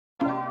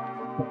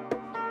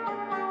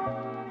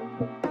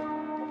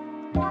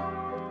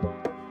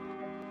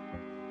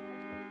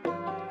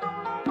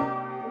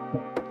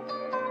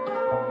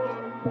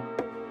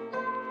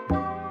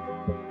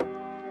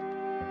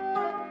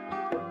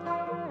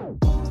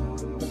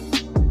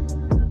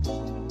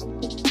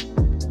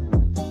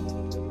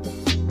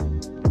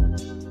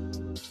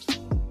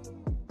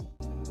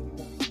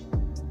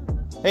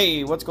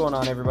Hey, what's going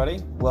on, everybody?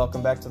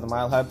 Welcome back to the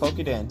Mile High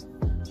Pokéden.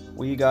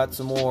 We got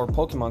some more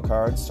Pokemon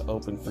cards to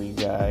open for you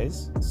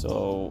guys.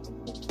 So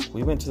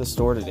we went to the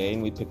store today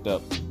and we picked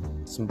up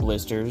some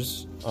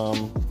blisters.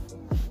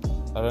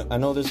 I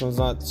know this one's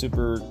not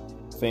super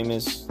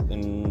famous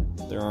and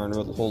there aren't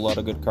a whole lot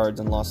of good cards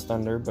in Lost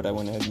Thunder, but I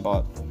went ahead and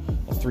bought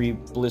a 3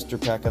 blister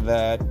pack of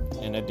that,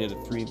 and I did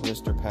a 3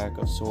 blister pack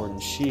of Sword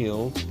and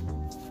Shield.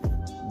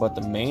 But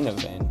the main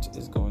event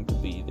is going to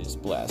be this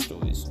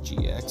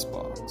BlastoiseGX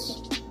box.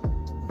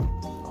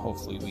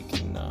 Hopefully we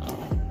can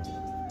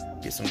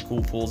get some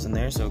cool pulls in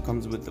there. So it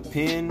comes with the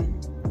pin,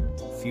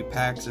 a few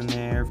packs in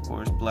there, of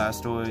course,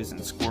 Blastoise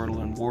and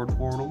Squirtle and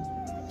Wartortle,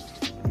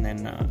 and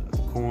then the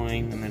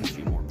coin, and then a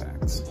few more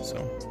packs.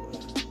 So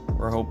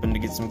we're hoping to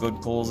get some good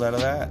pulls out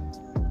of that.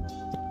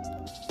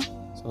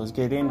 So let's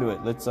get into it.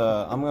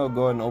 I'm gonna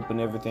go ahead and open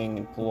everything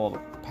and pull all the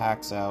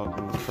packs out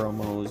and the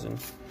promos, and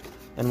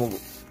then we'll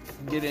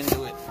get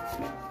into it.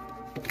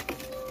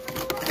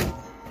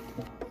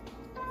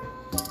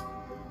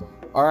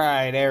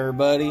 Alright,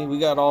 everybody, we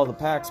got all the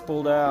packs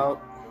pulled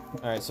out.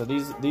 Alright, so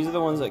these are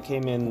the ones that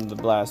came in the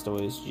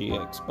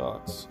BlastoiseGX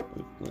box.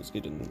 Let's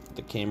get in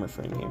the camera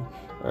frame here.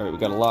 Alright, we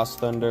got a Lost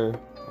Thunder,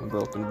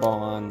 Unbroken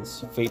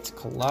Bonds, Fates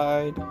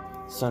Collide,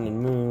 Sun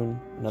and Moon,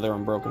 another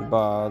Unbroken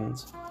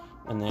Bonds,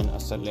 and then a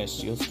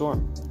Celestial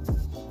Storm.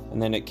 And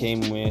then it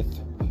came with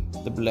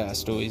the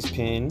Blastoise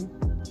pin.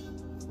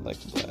 I like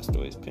the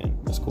Blastoise pin,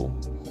 that's cool.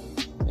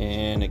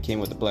 And it came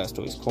with the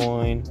Blastoise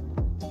coin.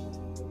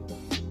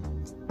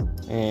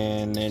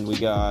 And then we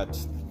got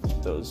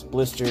those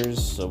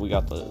blisters. So we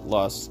got the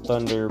Lost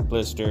Thunder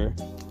blister,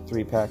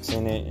 3 packs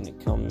in it, and it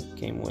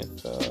came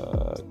with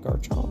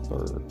Garchomp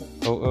or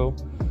Oh-Oh.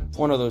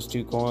 One of those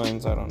 2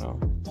 coins, I don't know.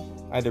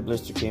 Either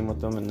blister came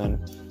with them, and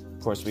then of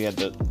course we had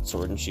the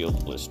Sword and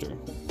Shield blister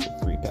with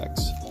 3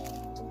 packs.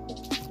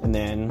 And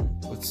then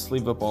let's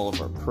sleeve up all of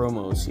our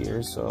promos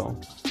here. So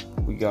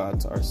we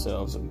got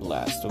ourselves a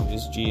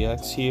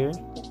BlastoiseGX here.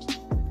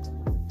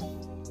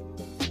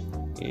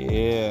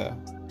 Yeah.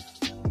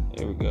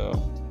 There we go.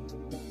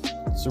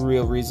 It's the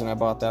real reason I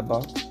bought that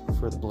box,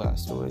 for the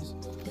Blastoise.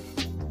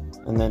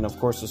 And then, of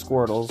course, the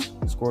Squirtles.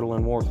 Squirtle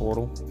and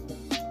Wartortle.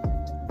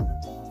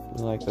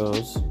 I like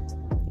those.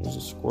 There's a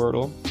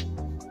Squirtle.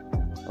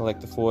 I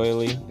like the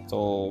foily. It's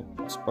all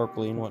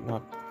sparkly and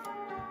whatnot.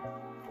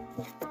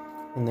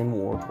 And then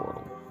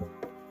Wartortle.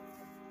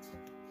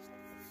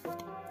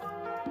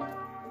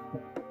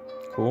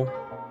 Cool.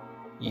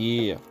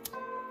 Yeah.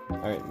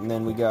 Alright, and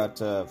then we got,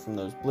 from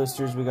those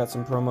blisters, we got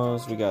some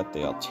promos. We got the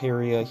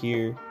Altaria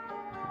here,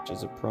 which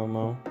is a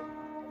promo.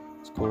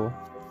 It's cool.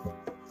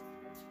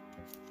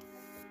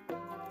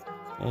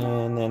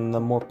 And then the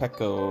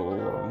Morpeko,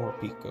 or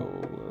Morpeko,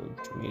 or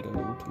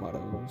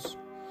tomatoes,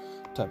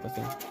 type of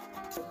thing.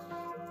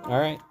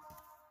 Alright.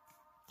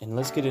 And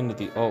let's get into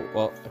the, oh,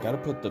 well, I gotta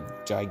put the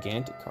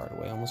gigantic card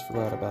away. I almost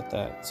forgot about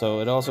that. So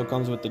it also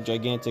comes with the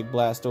gigantic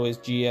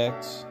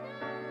BlastoiseGX.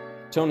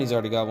 Tony's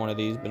already got one of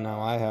these, but now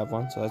I have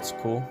one, so that's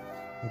cool.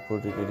 I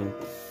put it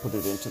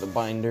into the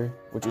binder,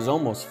 which is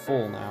almost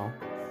full now.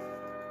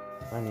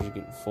 Binders are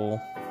getting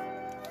full.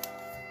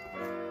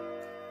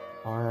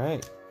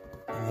 Alright.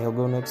 And he'll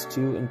go next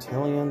to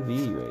Inteleon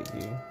V right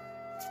here.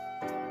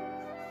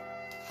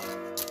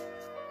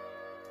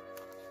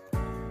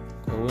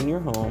 Go in your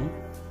home.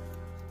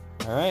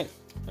 Alright,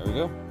 there we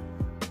go.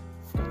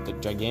 Got the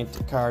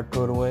gigantic card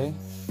put away.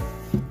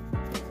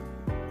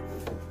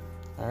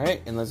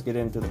 Alright, and let's get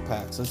into the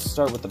packs. Let's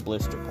start with the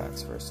blister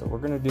packs first. So we're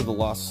going to do the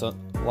Lost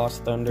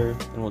Thunder,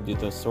 and we'll do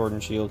the Sword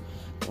and Shield,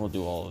 and we'll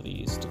do all of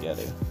these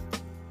together.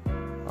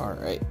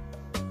 Alright.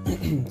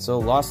 So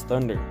Lost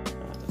Thunder.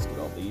 Let's get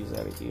all these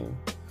out of here.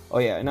 Oh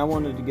yeah, and I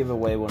wanted to give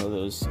away one of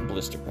those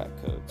blister pack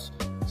codes.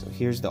 So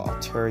here's the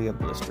Altaria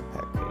blister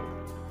pack code.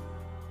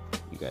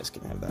 You guys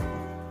can have that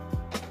one.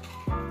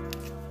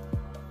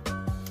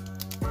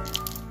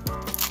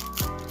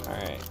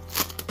 Alright.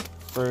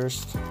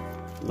 First,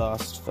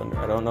 Lost Thunder.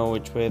 I don't know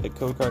which way the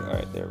code card.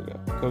 Alright, there we go.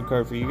 Code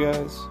card for you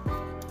guys.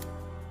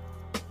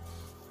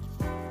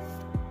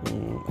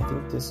 I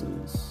think this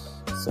is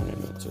Sun and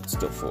Moon, so it's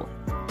still 4.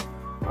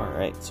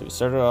 Alright, so we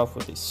started off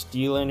with a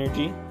Steel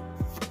Energy,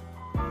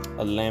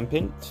 a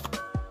Lampent,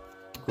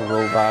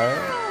 Grovyle,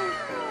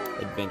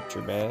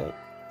 Adventure Bag,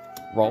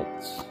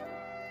 Ralts,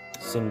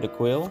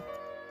 Cyndaquil,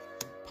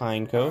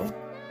 Pineco,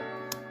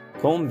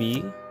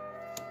 Combi,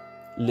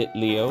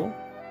 Litleo.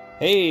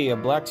 Hey, a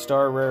Black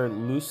Star Rare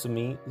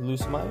Lucamine.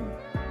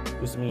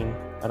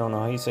 I don't know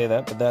how you say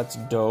that, but that's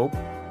dope.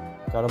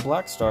 Got a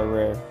Black Star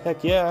Rare.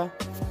 Heck yeah.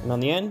 And on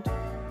the end,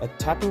 a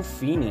Tapu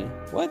Fini.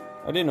 What?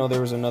 I didn't know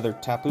there was another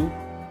Tapu.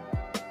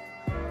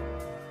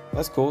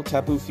 That's cool.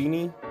 Tapu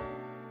Fini.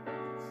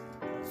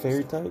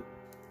 Fairy type.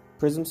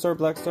 Prism Star,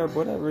 Black Star,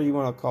 whatever you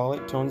want to call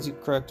it. Tones, you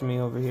correct me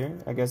over here.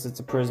 I guess it's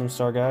a Prism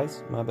Star,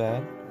 guys. My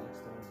bad.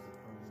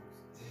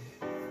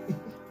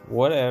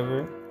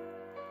 Whatever.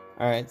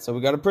 Alright, so we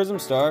got a Prism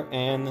Star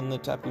and then the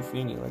Tapu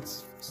Fini.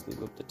 Let's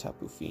leave up the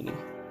Tapu Fini.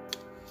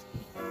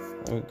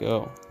 There we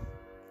go.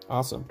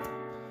 Awesome.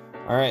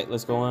 Alright,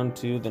 let's go on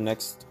to the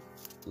next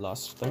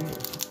Lost Thunder.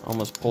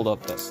 Almost pulled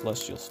up that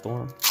Celestial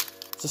Storm.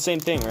 It's the same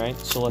thing, right?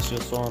 Celestial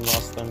Storm,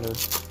 Lost Thunder.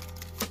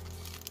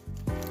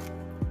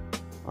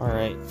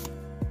 Alright.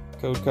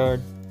 Code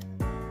card.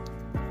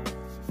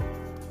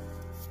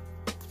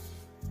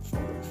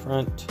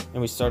 Front.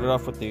 And we started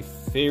off with the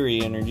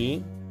Fairy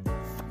Energy.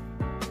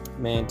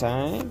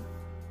 Mantine.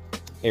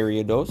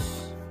 Ariados.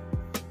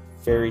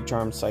 Fairy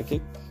Charm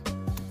Psychic.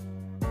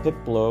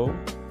 Piplup.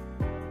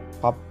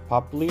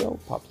 Poplio,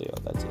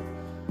 that's it.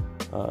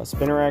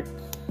 Spinnerack,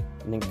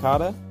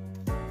 Nincada,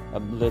 a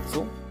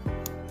Blitzel,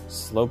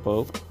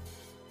 Slowpoke,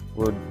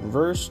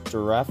 Reverse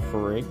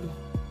Girafarig,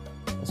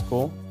 that's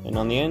cool. And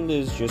on the end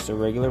is just a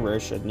regular rare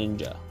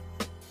Shedinja.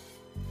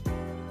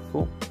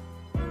 Cool.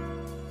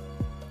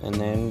 And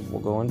then we'll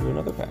go into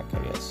another pack, I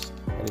guess.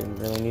 I didn't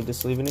really need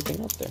to leave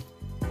anything up there.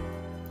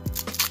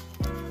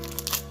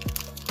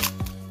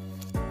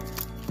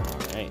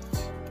 Alright.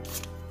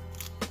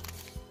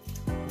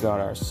 Got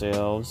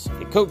ourselves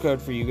a code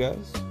card for you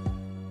guys.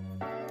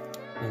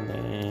 And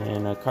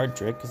then a card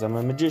trick, because I'm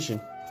a magician.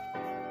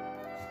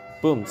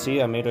 Boom,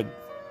 see, I made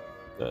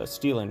a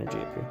steel energy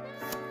up here.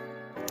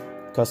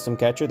 Custom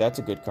Catcher, that's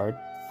a good card.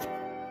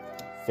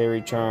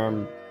 Fairy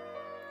Charm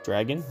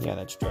Dragon, yeah,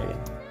 that's Dragon.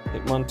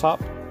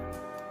 Hitmontop,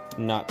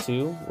 not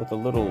two, with a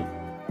little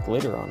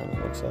glitter on it, it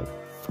looks like.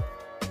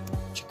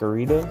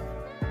 Chikorita,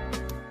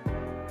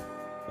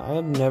 I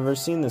have never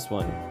seen this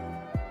one.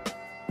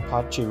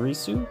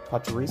 Pachirisu,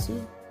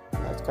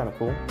 that's kind of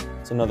cool.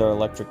 It's another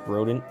electric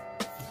rodent.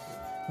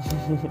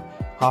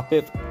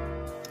 Hoppip,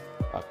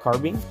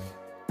 Carbink,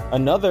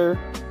 another,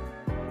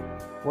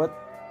 what,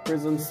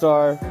 Prism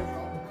Star.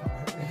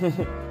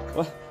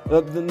 What?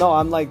 No,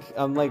 I'm like,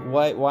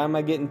 why am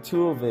I getting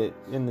two of it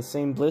in the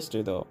same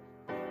blister though?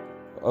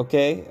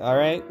 Okay,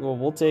 alright, well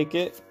we'll take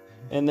it.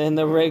 And then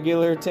the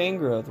regular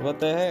Tangrowth, what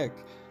the heck?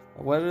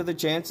 What are the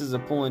chances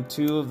of pulling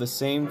two of the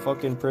same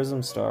fucking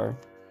Prism Star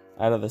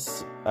out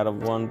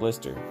of one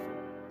blister?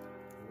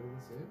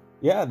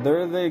 Yeah,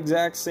 they're the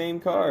exact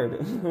same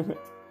card.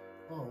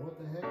 Oh, what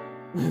the heck?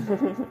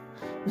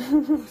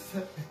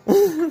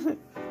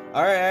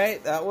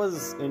 Alright, that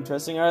was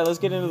interesting. Alright, let's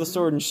get into the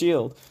Sword and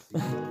Shield.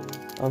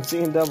 I'm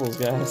seeing doubles,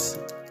 guys.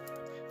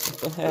 What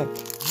the heck?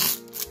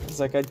 It's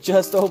like I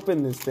just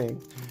opened this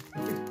thing.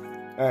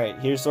 Alright,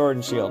 here's Sword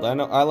and Shield. I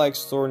know I like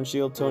Sword and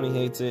Shield, Tony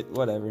hates it,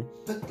 whatever.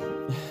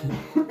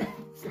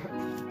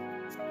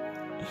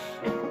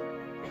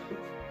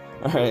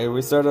 Alright,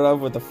 we started off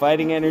with the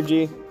Fighting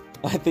Energy.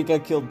 I think I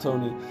killed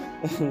Tony.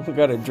 We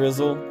got a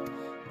Drizzle,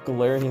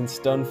 Galarian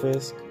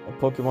Stunfisk, a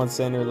Pokemon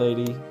Center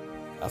Lady,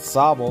 a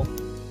Sobble,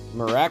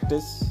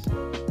 Maractus,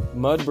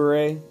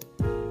 Mudbray,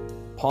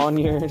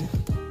 Pawniard,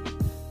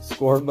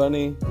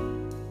 Scorbunny,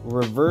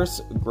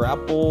 Reverse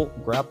Grappalot.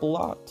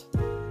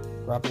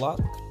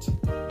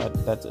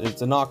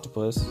 It's an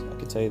octopus, I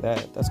can tell you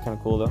that. That's kind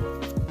of cool though.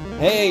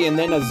 Hey, and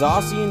then a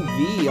Zacian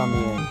V on the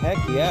end. Heck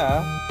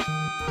yeah.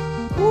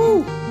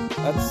 Woo!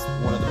 That's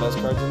one of the best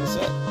cards in the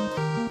set.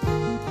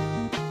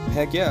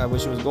 Heck yeah, I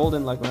wish it was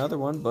golden like my other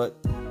one, but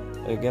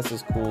I guess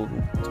it's cool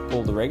to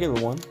pull the regular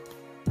one.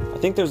 I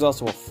think there's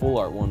also a full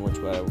art one, which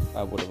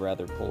I would have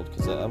rather pulled,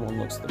 because that one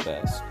looks the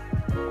best,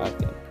 I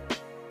think.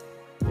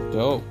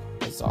 Dope.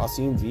 It's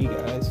Zacian V,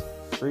 guys.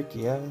 Freak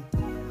yeah.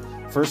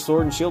 First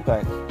Sword and Shield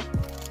pack.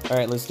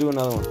 Alright, let's do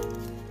another one.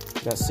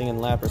 Got Singing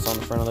Lapras on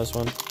the front of this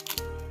one.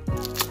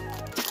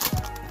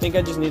 I think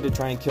I just need to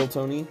try and kill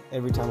Tony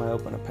every time I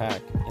open a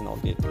pack, and I'll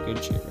get the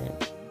good shit,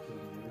 right?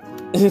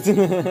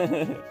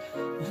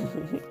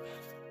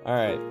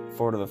 Alright,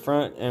 forward to the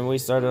front, and we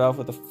started off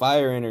with a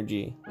Fire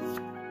Energy.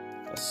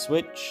 A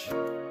Switch,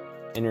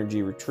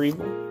 Energy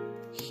Retrieval,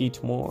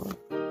 Heatmore,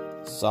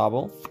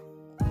 Sobble,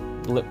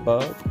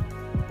 Blipbug,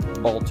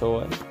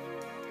 Baltoy,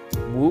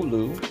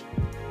 Wooloo,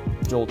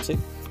 Joltik,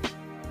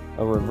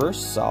 a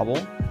Reverse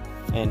Sobble,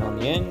 and on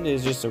the end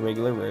is just a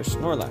regular rare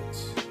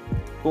Snorlax.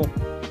 Cool.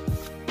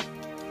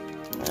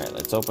 Alright,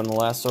 let's open the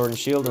last Sword and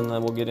Shield, and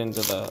then we'll get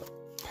into the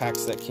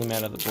packs that came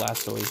out of the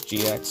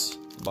BlastoiseGX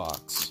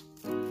box.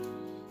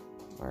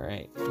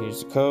 Alright,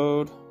 here's the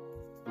code.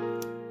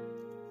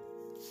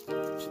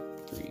 2,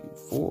 3,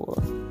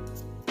 4.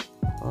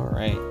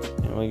 Alright,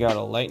 and we got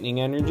a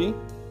Lightning Energy,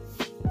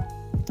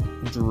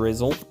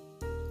 Drizzle,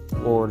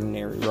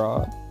 Ordinary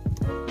Rod,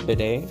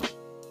 Bidet,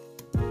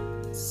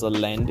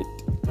 Salandit,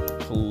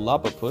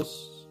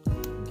 Clobbopus,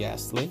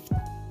 Ghastly,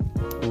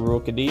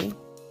 Rookidee,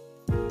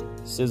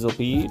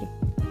 Sizzlepede,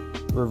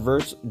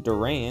 Reverse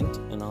Durant,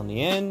 and on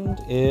the end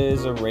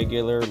is a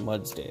regular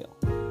Mudsdale.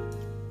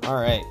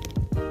 Alright.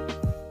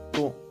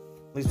 Cool.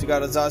 At least we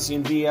got a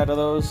Zacian V out of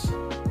those.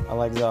 I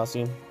like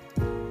Zacian.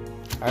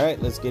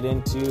 Alright, let's get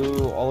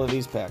into all of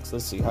these packs.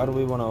 Let's see, how do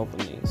we want to open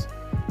these?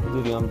 We'll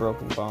do the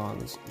Unbroken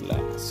Bonds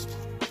last.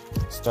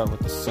 Start with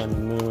the Sun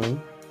and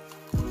Moon.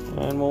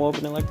 And we'll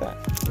open it like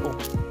that. Cool.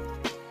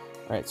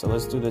 Alright, so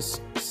let's do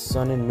this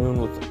Sun and Moon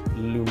with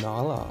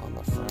Lunala on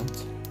the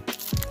front.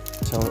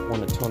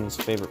 One of Tony's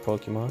favorite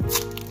Pokemon.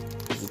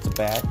 Because it's a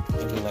bat,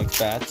 and he likes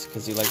bats,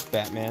 because he likes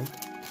Batman.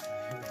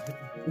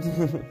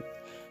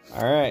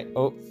 Alright,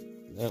 oh,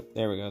 Oh,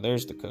 there we go.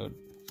 There's the code.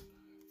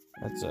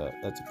 That's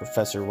a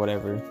professor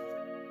whatever.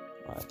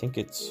 I think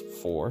it's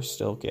 4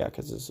 still. Yeah,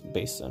 because it's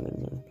base sun and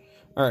moon.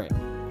 Alright.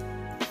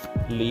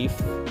 Leaf,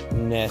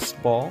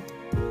 Nest Ball,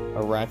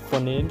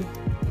 Araquanid,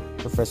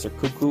 Professor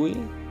Kukui,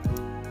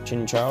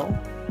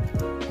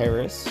 Chinchou,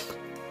 Paris,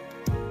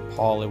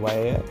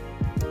 Poliwag,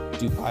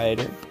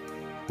 Dupiter,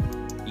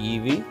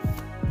 Eevee,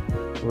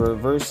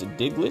 Reverse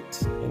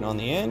Diglett, and on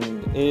the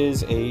end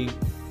is a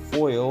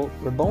foil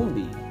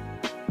Ribombee.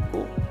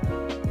 Cool.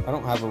 I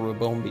don't have a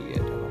Ribombee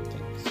yet, I don't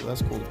think. So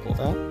that's cool to pull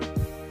that.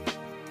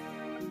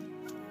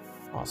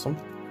 Awesome.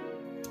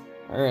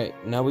 Alright,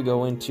 now we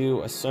go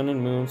into a Sun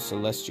and Moon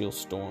Celestial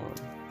Storm.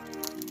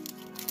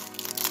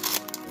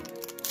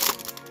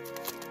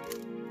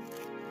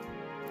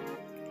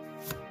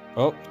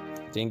 Oh,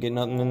 didn't get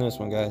nothing in this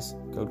one, guys.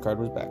 Code card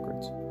was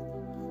backwards.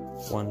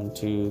 1,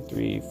 2,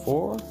 3,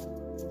 4.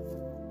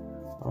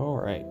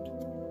 Alright.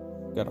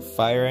 Got a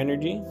Fire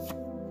Energy.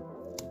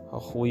 A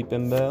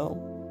Weeping Bell.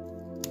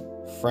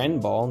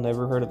 Friend Ball,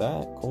 never heard of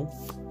that. Cool.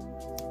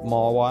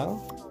 Mawile.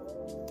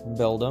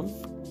 Beldum.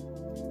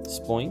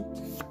 Spoink.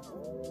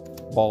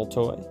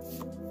 Baltoy.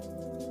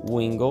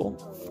 Wingull.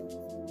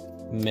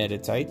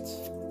 Meditite.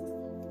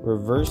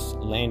 Reverse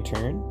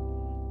Lantern.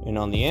 And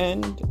on the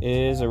end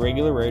is a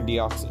regular rare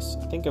Deoxys.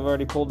 I think I've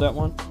already pulled that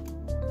one.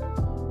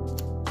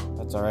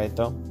 That's alright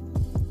though.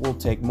 We'll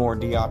take more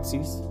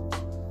Deoxys.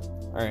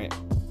 Alright.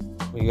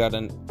 We got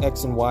an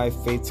X and Y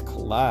Fates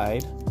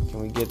Collide. Can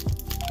we get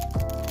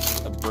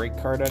a break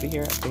card out of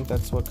here? I think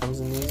that's what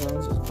comes in these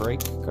ones, is break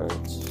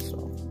cards.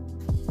 So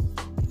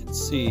let's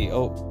see.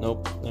 Oh,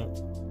 nope.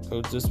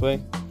 Code's this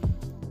way.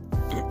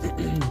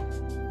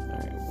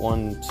 Alright,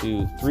 1,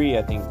 2, 3,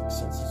 I think,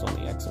 since it's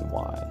only X and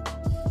Y.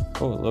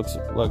 Oh,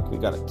 look, we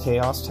got a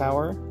Chaos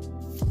Tower,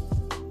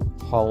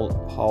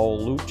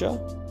 Howlucha,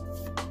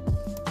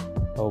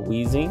 a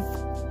Weezing,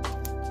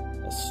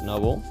 a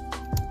Snubble,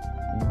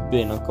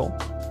 Binnacle,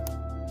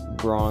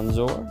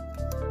 Bronzor,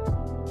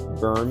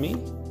 Burmy,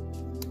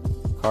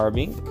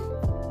 Carbink,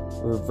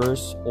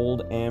 Reverse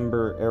Old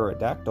Amber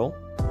Aerodactyl,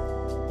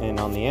 and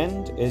on the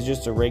end is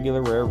just a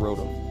regular rare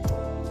Rotom.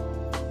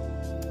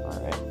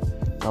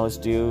 Alright, now let's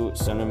do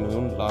Sun and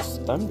Moon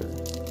Lost Thunder.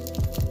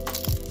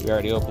 We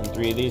already opened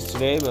 3 of these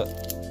today, but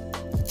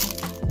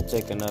we'll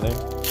take another.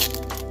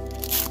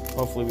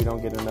 Hopefully we don't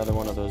get another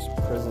one of those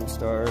Prism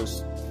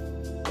Stars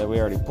that we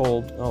already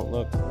pulled. Oh,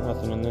 look,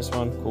 nothing in this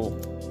one. Cool.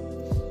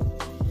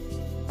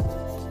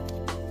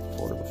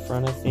 4 to the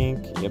front, I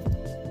think. Yep.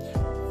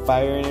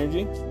 Fire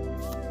Energy.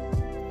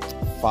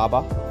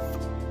 Faba.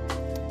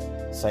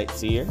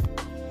 Sightseer.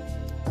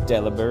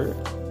 Delibird.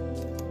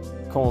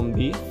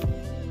 Combi.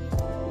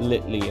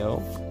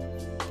 Litleo.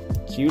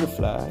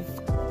 Cutiefly.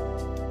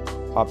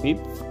 Hoppip,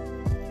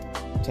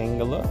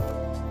 Tangela,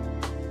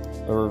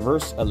 a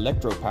reverse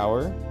Electro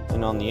Power,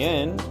 and on the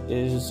end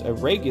is a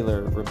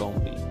regular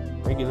Ribombee.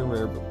 Regular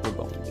rare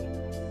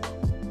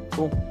Ribombee.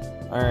 Cool.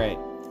 Alright,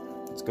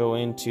 let's go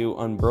into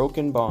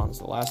Unbroken Bonds,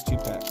 the last 2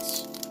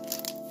 packs.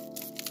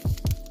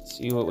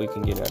 See what we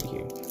can get out of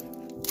here.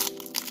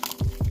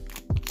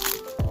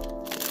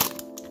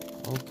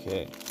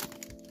 Okay.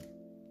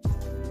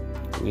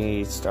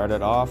 We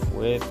started off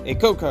with a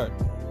code card.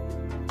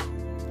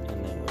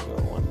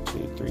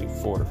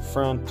 4 to the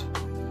front,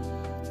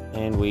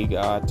 and we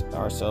got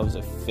ourselves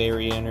a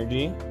Fairy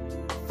Energy,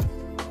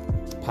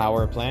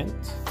 Power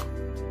Plant,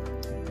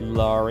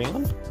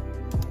 Larion,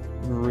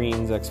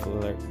 Green's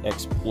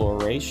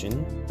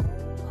Exploration,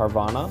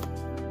 Carvana,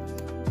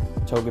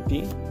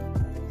 Togepi,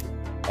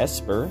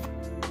 Esper,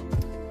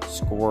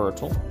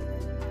 Squirtle,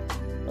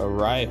 a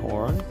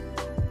Rhyhorn,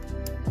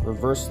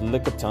 Reverse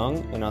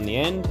Lickitung, and on the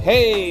end,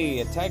 hey,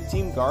 a Tag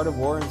Team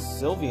Gardevoir and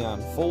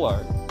Sylveon Full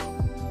Art.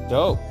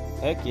 Dope.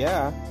 Heck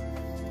yeah.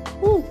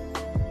 Woo!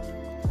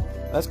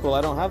 That's cool.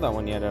 I don't have that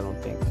one yet, I don't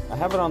think. I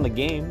have it on the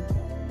game,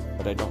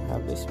 but I don't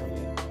have this one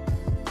yet.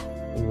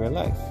 In real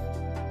life.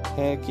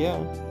 Heck yeah.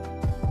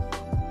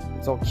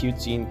 It's all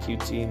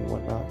cutesy and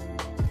whatnot.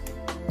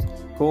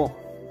 Cool.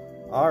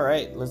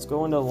 Alright, let's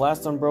go into the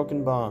last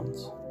Unbroken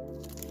Bonds.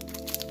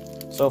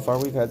 So far,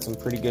 we've had some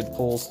pretty good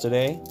pulls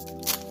today.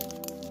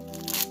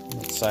 I'm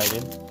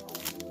excited.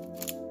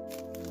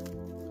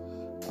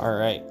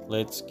 Alright,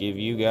 let's give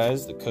you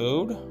guys the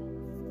code.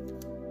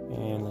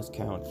 And let's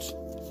count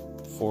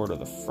 4 to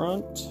the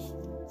front.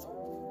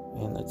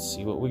 And let's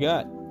see what we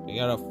got. We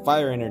got a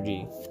Fire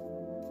Energy,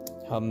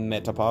 a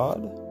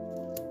Metapod,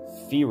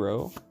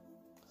 Fearow,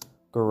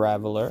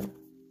 Graveler,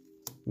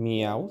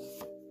 Meowth,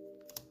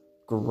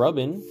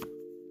 Grubbin,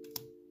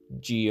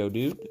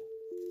 Geodude,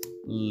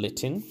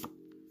 Litten,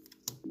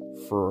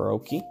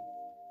 Ferroki,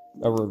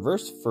 a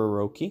reverse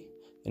Ferroki,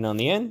 and on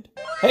the end,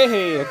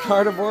 hey, a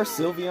Gardevoir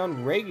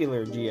Sylveon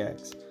regular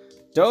GX.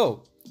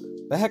 Dope.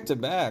 Back to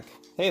back.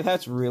 Hey,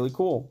 that's really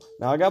cool.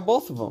 Now I got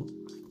both of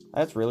them.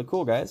 That's really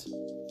cool, guys.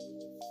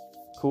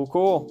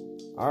 Cool.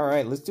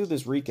 Alright, let's do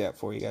this recap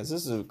for you guys.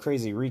 This is a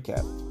crazy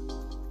recap.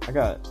 I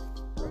got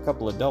a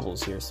couple of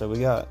doubles here. So we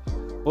got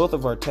both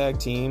of our tag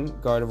team,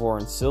 Gardevoir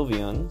and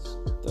Sylveons,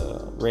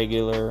 the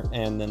regular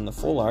and then the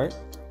full art.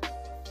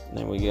 And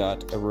then we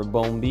got a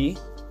Rabombi.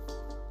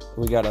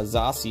 We got a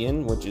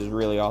Zacian, which is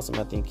really awesome.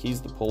 I think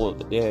he's the pull of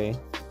the day.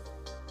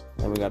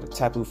 Then we got a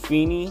Tapu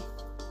Fini.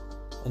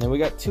 And then we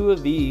got two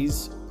of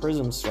these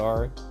Prism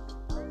Star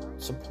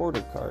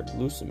supporter card,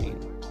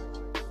 Lusamine.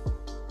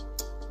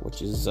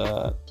 Which is,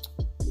 I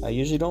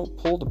usually don't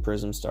pull the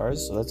Prism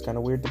Stars, so that's kind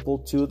of weird to pull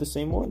two of the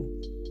same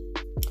one.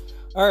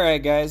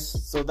 Alright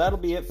guys, so that'll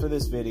be it for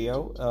this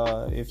video.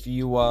 If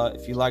you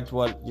liked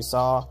what you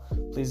saw,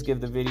 please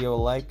give the video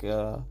a like.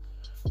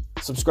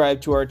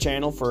 Subscribe to our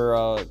channel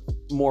for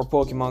more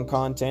Pokemon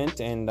content,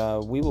 and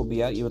we will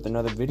be at you with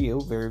another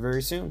video very,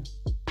 very soon.